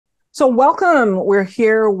So welcome. We're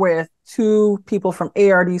here with two people from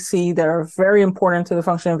ARDC that are very important to the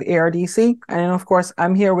function of ARDC. And of course,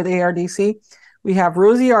 I'm here with ARDC. We have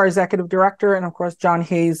Rosie, our executive director, and of course, John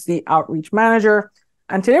Hayes, the outreach manager.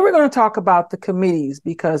 And today we're going to talk about the committees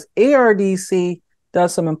because ARDC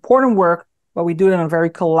does some important work, but we do it in a very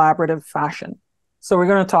collaborative fashion. So we're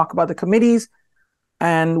going to talk about the committees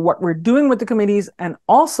and what we're doing with the committees and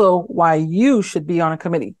also why you should be on a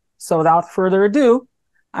committee. So without further ado,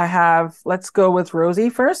 let's go with Rosie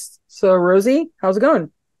first. So Rosie, how's it going?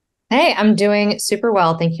 Hey, I'm doing super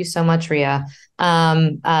well. Thank you so much, Ria.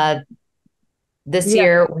 This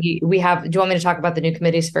year we have, do you want me to talk about the new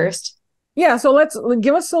committees first? Yeah, so let's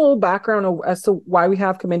give us a little background as to why we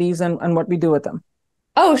have committees and what we do with them.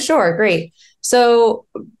 Oh, sure. Great. So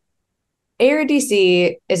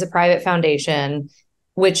ARDC is a private foundation,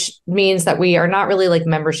 which means that we are not really like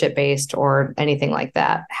membership based or anything like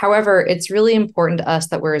that. However, it's really important to us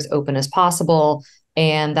that we're as open as possible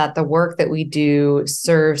and that the work that we do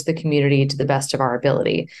serves the community to the best of our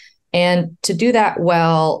ability. And to do that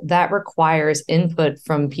well, that requires input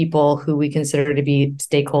from people who we consider to be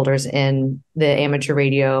stakeholders in the amateur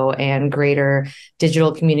radio and greater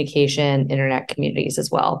digital communication, internet communities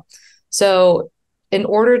as well. So in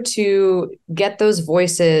order to get those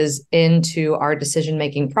voices into our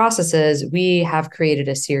decision-making processes, we have created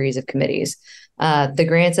a series of committees. The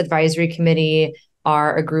Grants Advisory Committee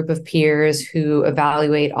are a group of peers who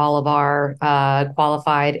evaluate all of our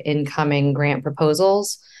qualified incoming grant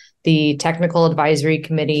proposals. The Technical Advisory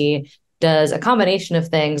Committee does a combination of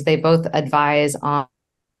things. They both advise on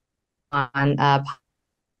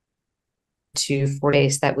to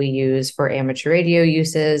days that we use for amateur radio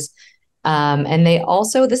uses. And they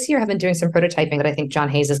also this year have been doing some prototyping that I think John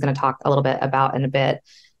Hayes is going to talk a little bit about in a bit.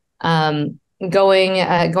 Going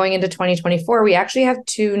into 2024, we actually have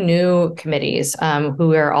two new committees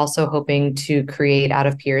who are also hoping to create out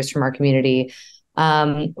of peers from our community.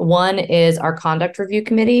 One is our conduct review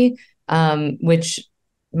committee, which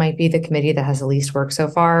might be the committee that has the least work so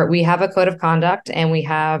far. We have a code of conduct and we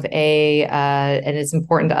have and it's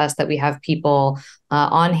important to us that we have people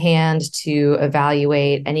on hand to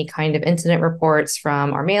evaluate any kind of incident reports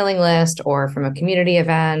from our mailing list or from a community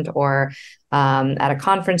event or at a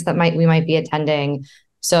conference that we might be attending.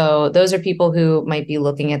 So those are people who might be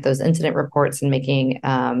looking at those incident reports and making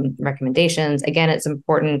recommendations. Again, it's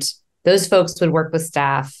important. Those folks would work with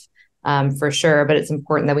staff for sure, but it's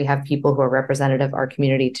important that we have people who are representative of our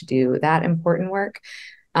community to do that important work.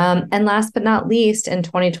 And last but not least, in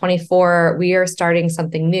 2024, we are starting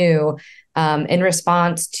something new in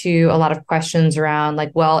response to a lot of questions around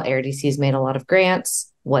ARDC's made a lot of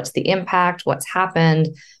grants. What's the impact? What's happened?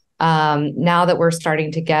 Now that we're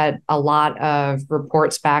starting to get a lot of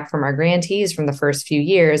reports back from our grantees from the first few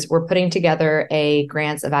years, we're putting together a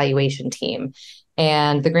grants evaluation team.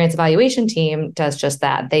 And the grants evaluation team does just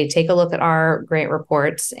that. They take a look at our grant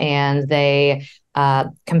reports and they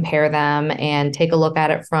compare them and take a look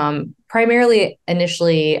at it from primarily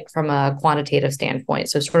initially from a quantitative standpoint.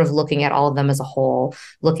 So sort of looking at all of them as a whole,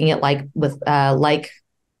 looking at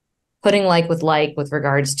putting with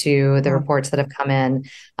regards to the reports that have come in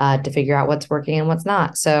to figure out what's working and what's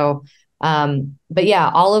not. So but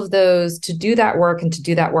yeah, all of those, to do that work and to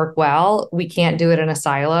do that work well, we can't do it in a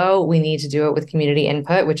silo. We need to do it with community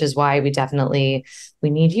input, which is why we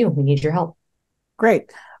need you. We need your help.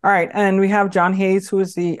 Great. All right. And we have John Hayes, who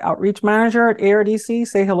is the outreach manager at ARDC.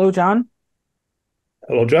 Say hello, John.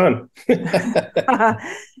 Hello, John.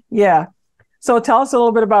 Yeah. So tell us a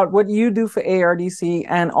little bit about what you do for ARDC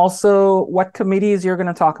and also what committees you're going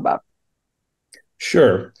to talk about.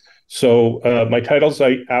 Sure. So my title is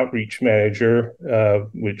Outreach Manager,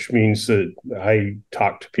 which means that I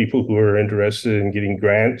talk to people who are interested in getting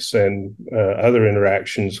grants and other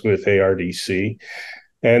interactions with ARDC.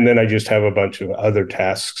 And then I just have a bunch of other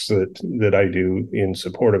tasks that I do in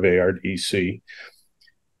support of ARDC.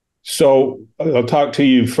 So I'll talk to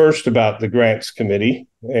you first about the Grants Committee.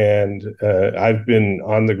 And I've been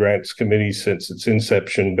on the Grants Committee since its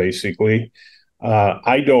inception, basically.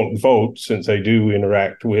 I don't vote since I do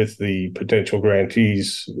interact with the potential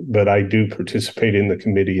grantees, but I do participate in the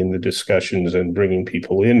committee in the discussions and bringing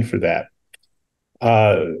people in for that.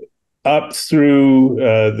 Up through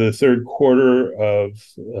the third quarter of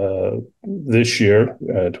this year,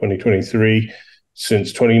 2023,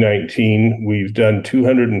 since 2019, we've done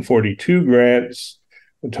 242 grants,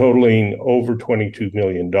 totaling over $22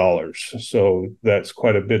 million. So that's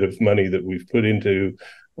quite a bit of money that we've put into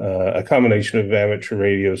a combination of amateur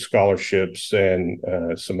radio scholarships and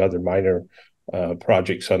some other minor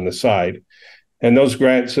projects on the side. And those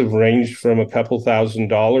grants have ranged from a couple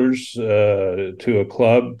 $1,000s to a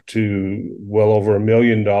club to well over $1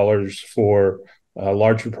 million for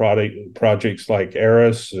larger projects like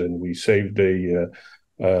ARDC. And we saved a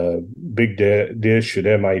big dish at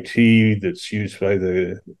MIT that's used by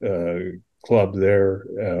the club there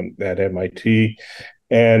at MIT.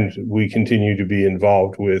 And we continue to be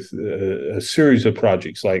involved with a series of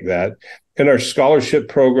projects like that. In our scholarship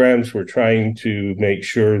programs, we're trying to make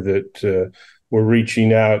sure that we're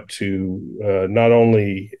reaching out to not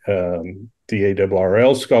only the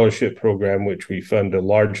ARRL scholarship program, which we fund a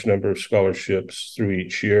large number of scholarships through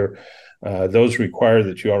each year. Those require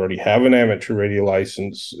that you already have an amateur radio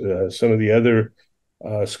license. Some of the other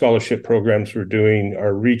scholarship programs we're doing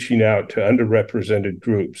are reaching out to underrepresented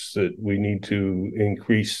groups that we need to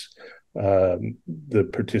increase the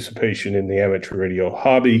participation in the amateur radio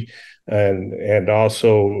hobby, and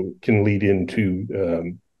also can lead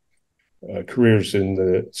into careers in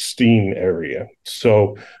the STEAM area.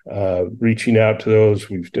 So reaching out to those,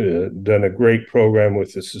 we've done a great program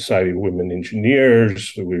with the Society of Women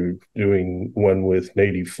Engineers. We're doing one with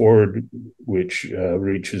Native Forward, which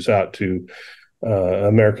reaches out to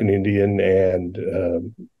American Indian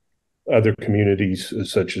and other communities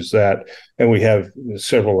such as that. And we have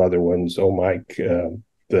several other ones,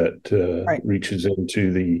 that right. reaches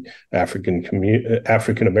into the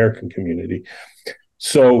African American community.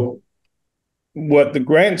 So what the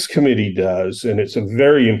grants committee does, and it's a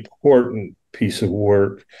very important piece of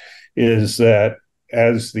work, is that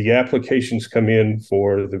as the applications come in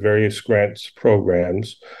for the various grants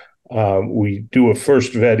programs, we do a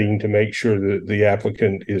first vetting to make sure that the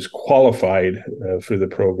applicant is qualified for the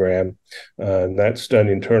program. And that's done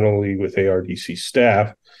internally with ARDC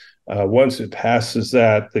staff. Once it passes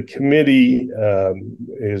that, the committee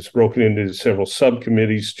is broken into several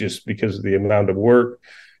subcommittees just because of the amount of work.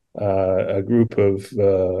 A group of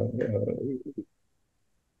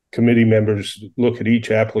committee members look at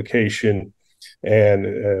each application,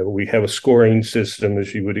 and we have a scoring system,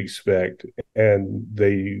 as you would expect, and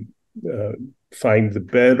they find the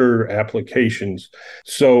better applications.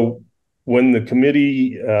 So when the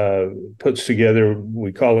committee puts together,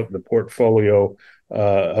 we call it the portfolio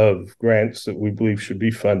of grants that we believe should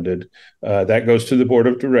be funded, that goes to the board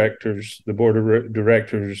of directors. The board of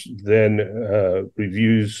directors then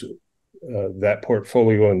reviews that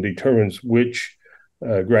portfolio and determines which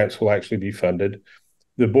grants will actually be funded.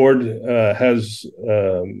 The board has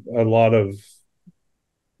a lot of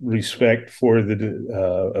respect for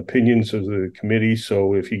the opinions of the committee.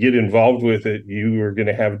 So if you get involved with it, you are going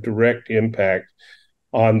to have direct impact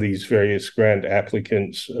on these various grant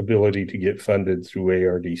applicants' ability to get funded through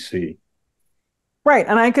ARDC. Right.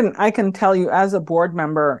 And I can tell you as a board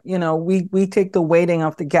member, we take the weighting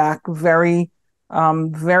of the GAC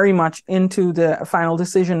very much into the final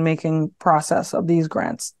decision-making process of these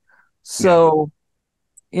grants. So,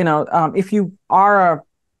 if you are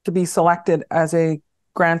to be selected as a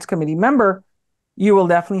grants committee member, you will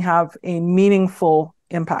definitely have a meaningful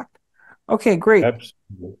impact. Okay, great.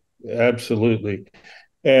 Absolutely.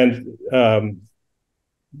 And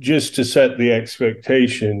just to set the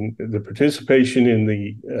expectation, the participation in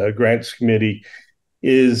the grants committee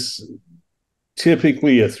is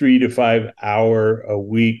typically a 3 to 5 hour a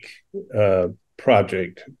week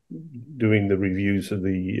project, doing the reviews of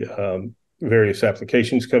the various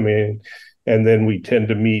applications come in. And then we tend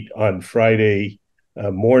to meet on Friday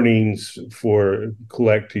mornings for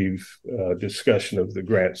collective discussion of the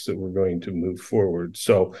grants that we're going to move forward.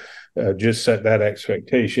 So just set that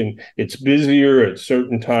expectation. It's busier at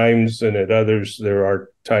certain times and at others. There are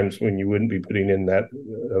times when you wouldn't be putting in that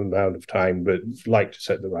amount of time, but like to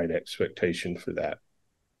set the right expectation for that.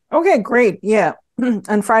 Okay, great. Yeah.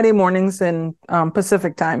 And Friday mornings in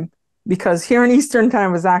Pacific time, because here in Eastern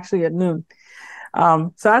time is actually at noon.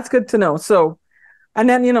 So that's good to know. So, and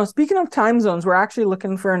then, speaking of time zones, we're actually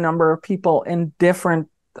looking for a number of people in different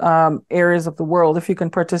areas of the world if you can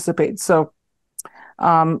participate. So,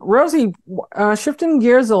 Rosie, shifting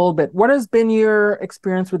gears a little bit, what has been your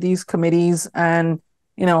experience with these committees, and,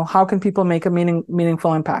 how can people make a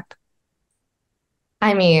meaningful impact?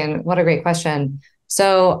 I mean, what a great question.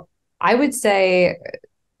 So I would say,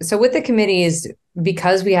 with the committees,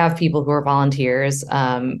 because we have people who are volunteers,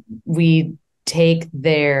 we take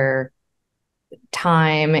their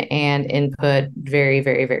time and input very,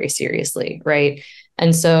 very, very seriously, right?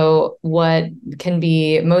 And so what can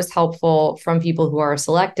be most helpful from people who are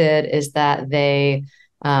selected is that they,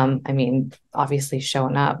 obviously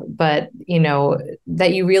showing up, but,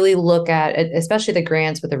 that you really look at, especially the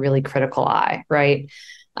grants, with a really critical eye, right?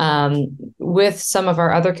 With some of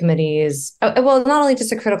our other committees, well, not only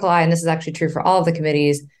just a critical eye, and this is actually true for all of the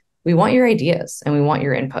committees, we want your ideas and we want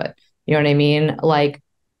your input. You know what I mean? Like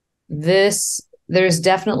this, there's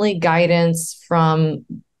definitely guidance from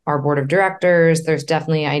our board of directors. There's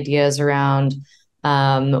definitely ideas around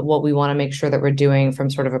what we want to make sure that we're doing from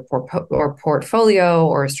sort of a portfolio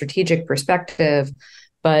or a strategic perspective.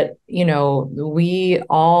 But, you know, we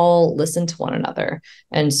all listen to one another.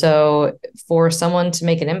 And so for someone to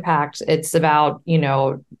make an impact, it's about, you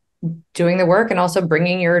know, doing the work and also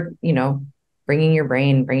bringing your, you know, bringing your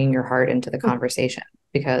brain, bringing your heart into the conversation,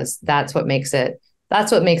 because that's what makes it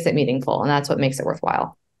meaningful, and that's what makes it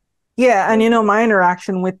worthwhile. Yeah, and you know, my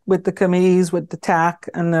interaction with the committees, with the TAC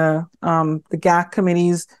and the GAC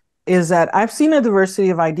committees, is that I've seen a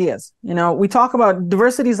diversity of ideas. You know, we talk about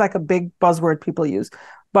diversity is like a big buzzword people use,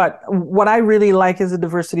 but what I really like is a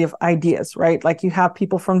diversity of ideas, right? Like you have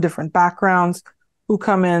people from different backgrounds who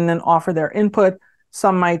come in and offer their input.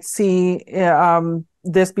 Some might see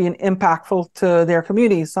this being impactful to their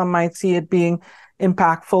community. Some might see it being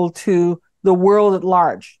impactful to the world at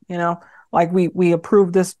large. You know, like we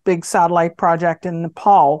approved this big satellite project in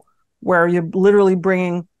Nepal, where you're literally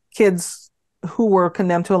bringing kids who were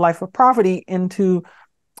condemned to a life of poverty into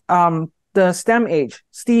the STEM age,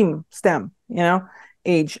 STEM, you know,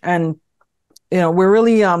 age. And, you know, we're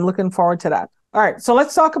really looking forward to that. All right, so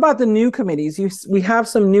let's talk about the new committees. We have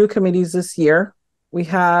some new committees this year. We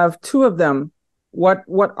have two of them. What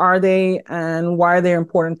are they, and why are they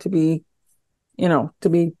important to be, you know, to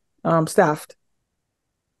be staffed?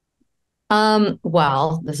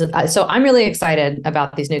 Well, this is so I'm really excited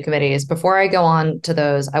about these new committees. Before I go on to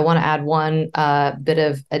those, I want to add one bit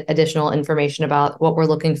of additional information about what we're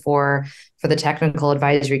looking for the technical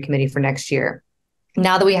advisory committee for next year.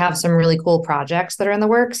 Now that we have some really cool projects that are in the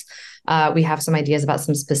works, we have some ideas about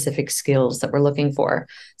some specific skills that we're looking for.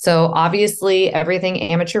 So obviously everything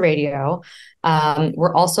amateur radio.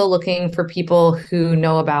 We're also looking for people who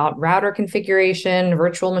know about router configuration,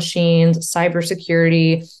 virtual machines,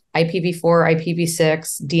 cybersecurity, IPv4,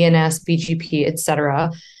 IPv6, DNS, BGP,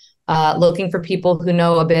 etc. Looking for people who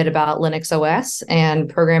know a bit about Linux OS and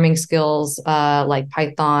programming skills like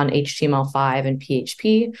Python, HTML5, and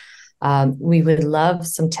PHP. We would love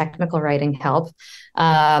some technical writing help.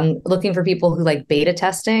 Looking for people who like beta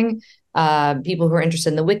testing, people who are interested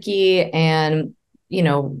in the wiki, and, you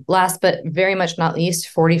know, last but very much not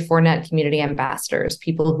least, 44net community ambassadors,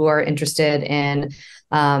 people who are interested in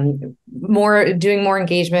doing more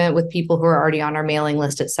engagement with people who are already on our mailing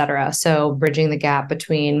list, et cetera. So bridging the gap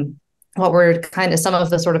between what we're kind of some of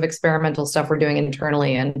the sort of experimental stuff we're doing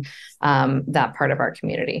internally and that part of our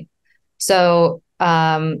community. So,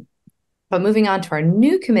 but moving on to our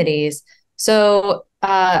new committees. So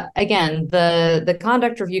again, the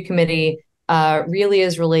conduct review committee really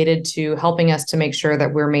is related to helping us to make sure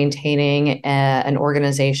that we're maintaining an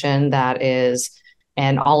organization that is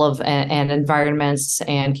and environments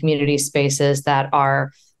and community spaces that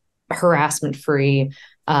are harassment free,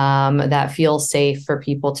 that feel safe for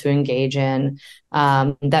people to engage in,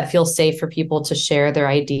 that feel safe for people to share their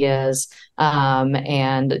ideas,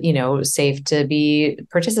 and, you know, safe to be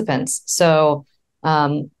participants. So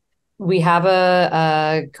we have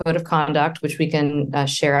a code of conduct, which we can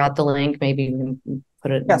share out the link. Maybe we can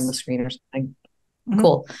put it on the screen or something. Mm-hmm.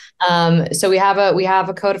 Cool. So we have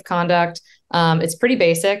a code of conduct. It's pretty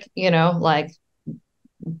basic, you know, like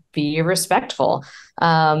be respectful.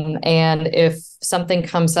 And if something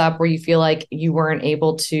comes up where you feel like you weren't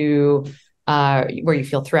able to, where you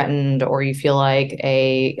feel threatened, or you feel like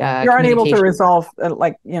you're unable to resolve,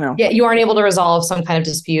 you aren't able to resolve some kind of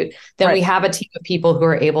dispute, then right. We have a team of people who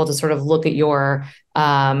are able to sort of look at your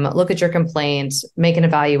complaints, make an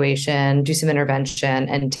evaluation, do some intervention,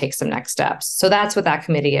 and take some next steps. So that's what that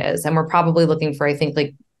committee is. And we're probably looking for, I think,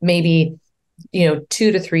 like maybe, you know,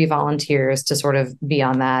 2 to 3 volunteers to sort of be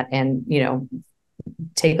on that and, you know,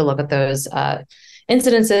 take a look at those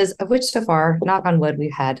incidences, of which so far, knock on wood,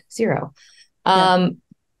 we've had 0. Yeah.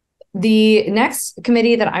 The next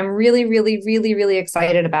committee that I'm really, really, really, really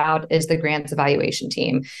excited about is the grants evaluation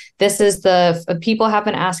team. This is people have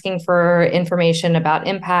been asking for information about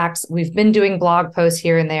impacts. We've been doing blog posts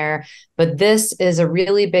here and there, but this is a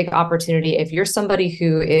really big opportunity. If you're somebody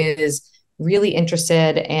who is really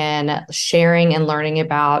interested in sharing and learning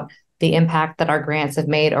about the impact that our grants have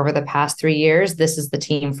made over the past 3 years, this is the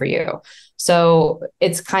team for you. So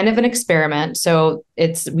it's kind of an experiment. So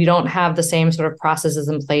we don't have the same sort of processes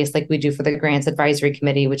in place like we do for the Grants Advisory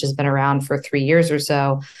Committee, which has been around for 3 years or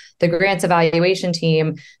so. The Grants Evaluation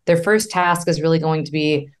Team, their first task is really going to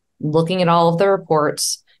be looking at all of the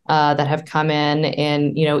reports, that have come in,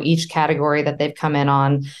 each category that they've come in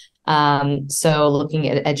on. So looking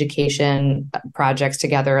at education projects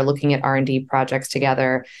together, looking at R&D projects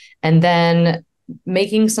together, and then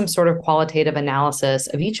making some sort of qualitative analysis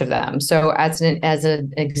of each of them. So as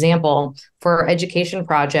an example, for education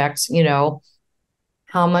projects,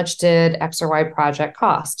 how much did X or Y project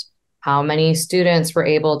cost? How many students were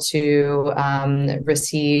able to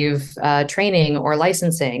receive training or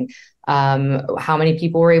licensing? How many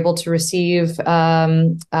people were able to receive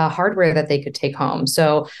hardware that they could take home?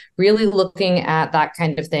 So really looking at that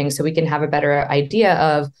kind of thing so we can have a better idea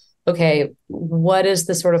of, okay, what is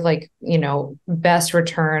the sort of best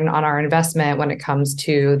return on our investment when it comes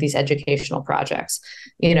to these educational projects?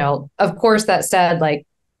 Of course, that said,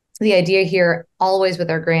 the idea here always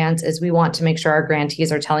with our grants is we want to make sure our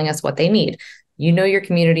grantees are telling us what they need. Your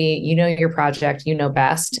community, your project,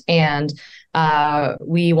 best. And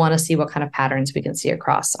we want to see what kind of patterns we can see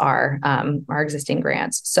across our existing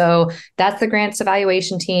grants. So that's the grants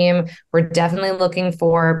evaluation team. We're definitely looking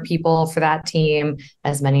for people for that team,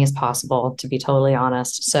 as many as possible, to be totally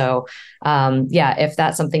honest. So if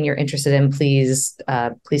that's something you're interested in, please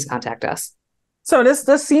contact us. So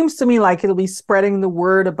this seems to me like it'll be spreading the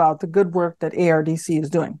word about the good work that ARDC is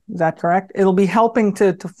doing. Is that correct? It'll be helping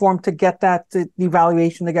to get the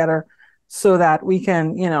evaluation together so that we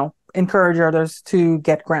can, encourage others to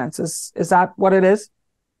get grants. Is that what it is?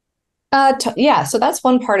 So that's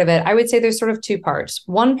one part of it. I would say there's sort of two parts.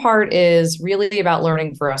 One part is really about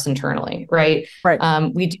learning for us internally, right?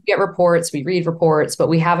 Right. We do get reports, we read reports, but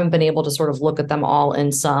we haven't been able to sort of look at them all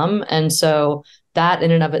in sum. And so that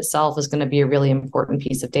in and of itself is going to be a really important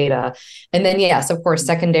piece of data. And then, yes, of course,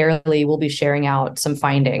 secondarily, we'll be sharing out some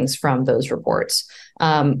findings from those reports.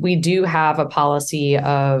 We do have a policy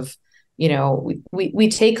of, we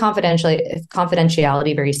take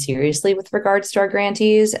confidentiality very seriously with regards to our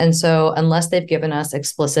grantees. And so unless they've given us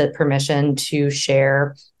explicit permission to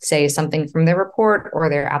share, say, something from their report or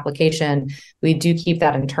their application, we do keep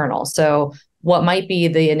that internal. So what might be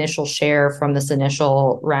the initial share from this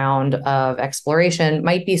initial round of exploration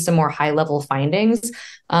might be some more high-level findings,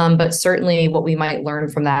 but certainly what we might learn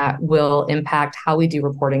from that will impact how we do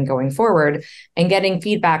reporting going forward. And getting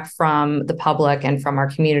feedback from the public and from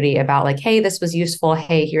our community about hey, this was useful,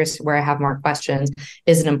 hey, here's where I have more questions,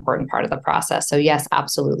 is an important part of the process. So yes,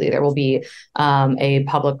 absolutely, there will be a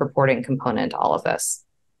public reporting component to all of this.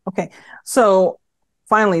 Okay, so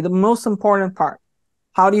finally, the most important part,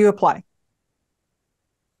 how do you apply?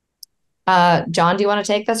 John, do you want to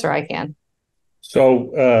take this or I can?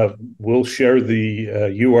 So we'll share the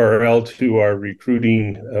URL to our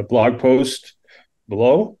recruiting blog post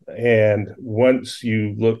below. And once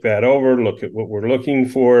you look that over, look at what we're looking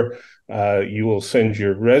for, you will send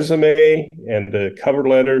your resume and a cover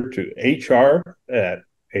letter to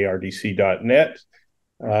hr@ardc.net.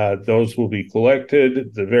 Those will be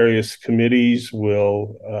collected. The various committees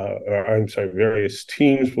various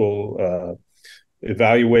teams will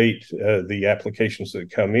evaluate the applications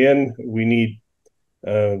that come in. We need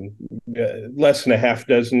less than a half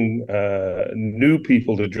dozen new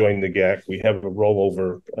people to join the GAC. We have a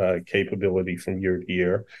rollover capability from year to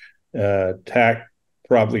year. TAC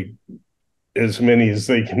probably as many as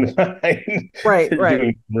they can find. Right.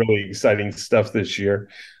 Doing really exciting stuff this year.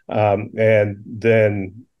 And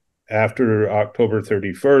then after October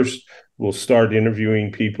 31st, we'll start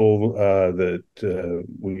interviewing people that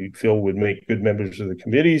we feel would make good members of the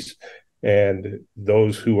committees. And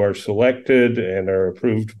those who are selected and are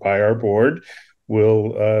approved by our board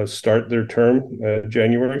will start their term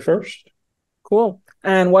January 1st. Cool.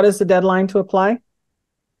 And what is the deadline to apply?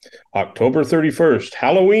 October 31st,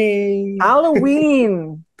 Halloween.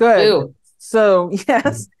 Halloween. Good. Ooh. So,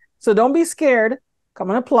 yes. So don't be scared. Come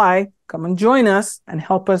and apply. Come and join us and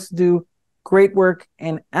help us do great work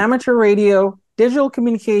in amateur radio, digital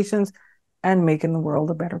communications, and making the world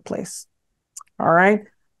a better place. All right.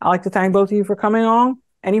 I'd like to thank both of you for coming on.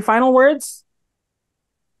 Any final words?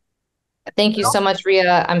 Thank you so much,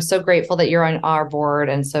 Ria. I'm so grateful that you're on our board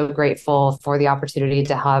and so grateful for the opportunity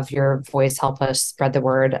to have your voice help us spread the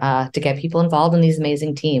word to get people involved in these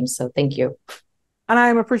amazing teams. So thank you. And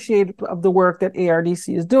I'm appreciative of the work that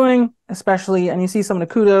ARDC is doing, especially, and you see some of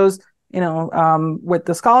the kudos, with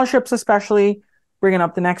the scholarships, especially bringing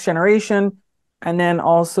up the next generation, and then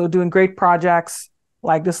also doing great projects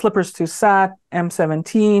like the Slippers to SAT,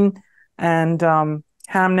 M17, and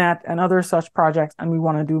Hamnet, and other such projects. And we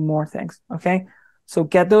want to do more things. Okay. So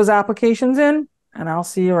get those applications in, and I'll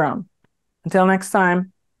see you around. Until next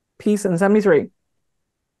time, peace and 73.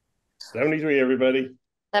 73, everybody.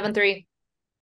 7-3.